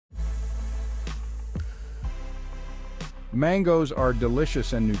Mangoes are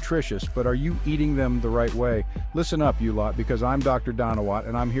delicious and nutritious, but are you eating them the right way? Listen up, you lot, because I'm Dr. Donawat,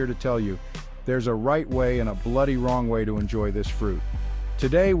 and I'm here to tell you, there's a right way and a bloody wrong way to enjoy this fruit.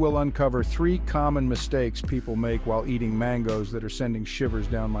 Today, we'll uncover 3 common mistakes people make while eating mangoes that are sending shivers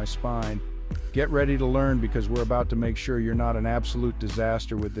down my spine. Get ready to learn, because we're about to make sure you're not an absolute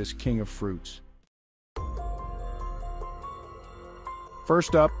disaster with this king of fruits.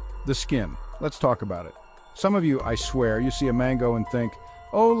 First up, the skin. Let's talk about it. Some of you, I swear, you see a mango and think,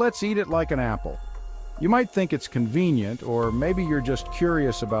 oh, let's eat it like an apple. You might think it's convenient, or maybe you're just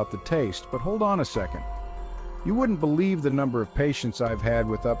curious about the taste, but hold on a second. You wouldn't believe the number of patients I've had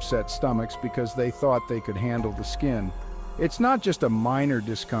with upset stomachs because they thought they could handle the skin. It's not just a minor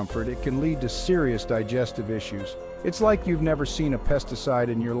discomfort, it can lead to serious digestive issues. It's like you've never seen a pesticide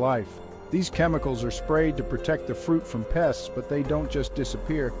in your life. These chemicals are sprayed to protect the fruit from pests, but they don't just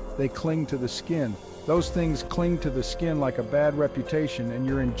disappear, they cling to the skin. Those things cling to the skin like a bad reputation, and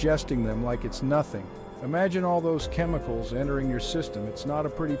you're ingesting them like it's nothing. Imagine all those chemicals entering your system. It's not a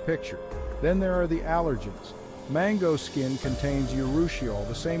pretty picture. Then there are the allergens. Mango skin contains urushiol,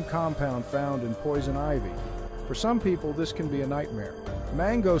 the same compound found in poison ivy. For some people, this can be a nightmare.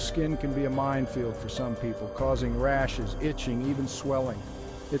 Mango skin can be a minefield for some people, causing rashes, itching, even swelling.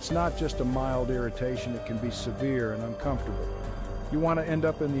 It's not just a mild irritation, it can be severe and uncomfortable. You want to end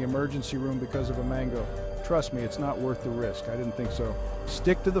up in the emergency room because of a mango? Trust me, it's not worth the risk. I didn't think so.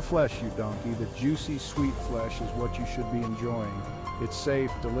 Stick to the flesh, you donkey. The juicy, sweet flesh is what you should be enjoying. It's safe,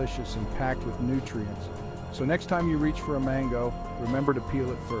 delicious, and packed with nutrients. So next time you reach for a mango, remember to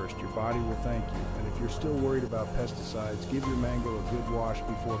peel it first. Your body will thank you. And if you're still worried about pesticides, give your mango a good wash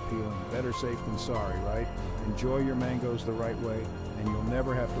before peeling. Better safe than sorry, right? Enjoy your mangoes the right way, and you'll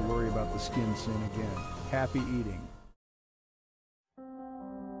never have to worry about the skin sin again. Happy eating.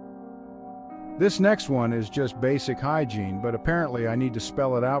 This next one is just basic hygiene, but apparently I need to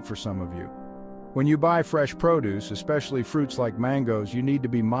spell it out for some of you. When you buy fresh produce, especially fruits like mangoes, you need to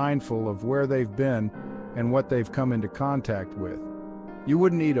be mindful of where they've been and what they've come into contact with. You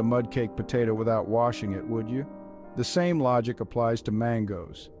wouldn't eat a mud-cake potato without washing it, would you? The same logic applies to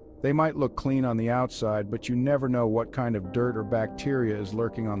mangoes. They might look clean on the outside, but you never know what kind of dirt or bacteria is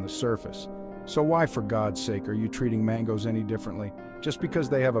lurking on the surface. So why, for God's sake, are you treating mangoes any differently? Just because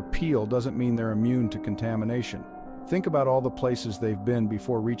they have a peel doesn't mean they're immune to contamination. Think about all the places they've been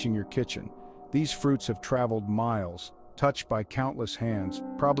before reaching your kitchen. These fruits have traveled miles, touched by countless hands,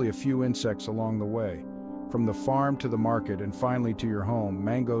 probably a few insects along the way. From the farm to the market and finally to your home,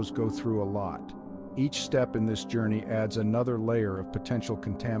 mangoes go through a lot. Each step in this journey adds another layer of potential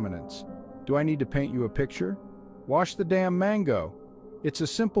contaminants. Do I need to paint you a picture? Wash the damn mango! It's a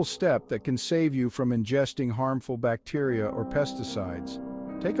simple step that can save you from ingesting harmful bacteria or pesticides.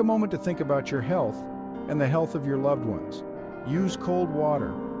 Take a moment to think about your health and the health of your loved ones. Use cold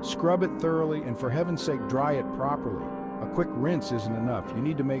water, scrub it thoroughly, and for heaven's sake, dry it properly. A quick rinse isn't enough. You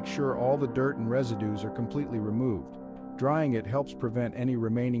need to make sure all the dirt and residues are completely removed. Drying it helps prevent any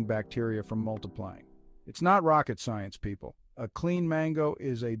remaining bacteria from multiplying. It's not rocket science, people. A clean mango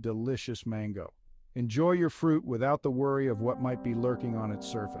is a delicious mango. Enjoy your fruit without the worry of what might be lurking on its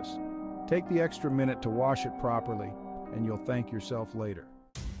surface. Take the extra minute to wash it properly, and you'll thank yourself later.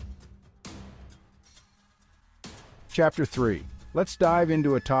 Chapter 3. Let's dive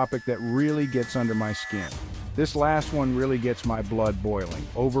into a topic that really gets under my skin. This last one really gets my blood boiling.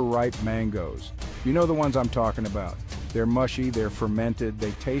 Overripe mangoes. You know the ones I'm talking about. They're mushy, they're fermented,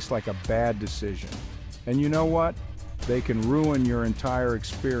 they taste like a bad decision. And you know what? They can ruin your entire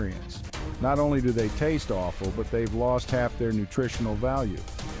experience. Not only do they taste awful, but they've lost half their nutritional value.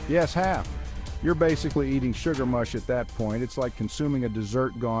 Yes, half. You're basically eating sugar mush at that point. It's like consuming a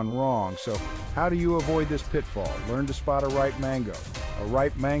dessert gone wrong. So how do you avoid this pitfall? Learn to spot a ripe mango. A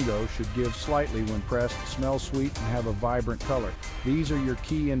ripe mango should give slightly when pressed, smell sweet, and have a vibrant color. These are your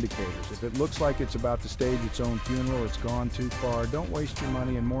key indicators. If it looks like it's about to stage its own funeral, it's gone too far. Don't waste your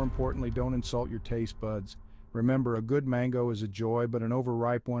money, and more importantly, don't insult your taste buds. Remember, a good mango is a joy, but an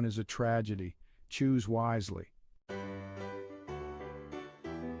overripe one is a tragedy. Choose wisely.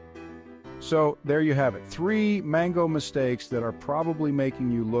 So, there you have it. 3 mango mistakes that are probably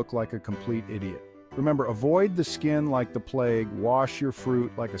making you look like a complete idiot. Remember, avoid the skin like the plague, wash your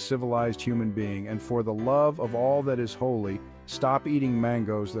fruit like a civilized human being, and for the love of all that is holy, stop eating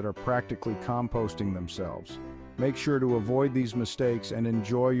mangoes that are practically composting themselves. Make sure to avoid these mistakes and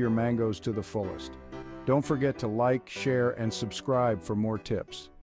enjoy your mangoes to the fullest. Don't forget to like, share, and subscribe for more tips.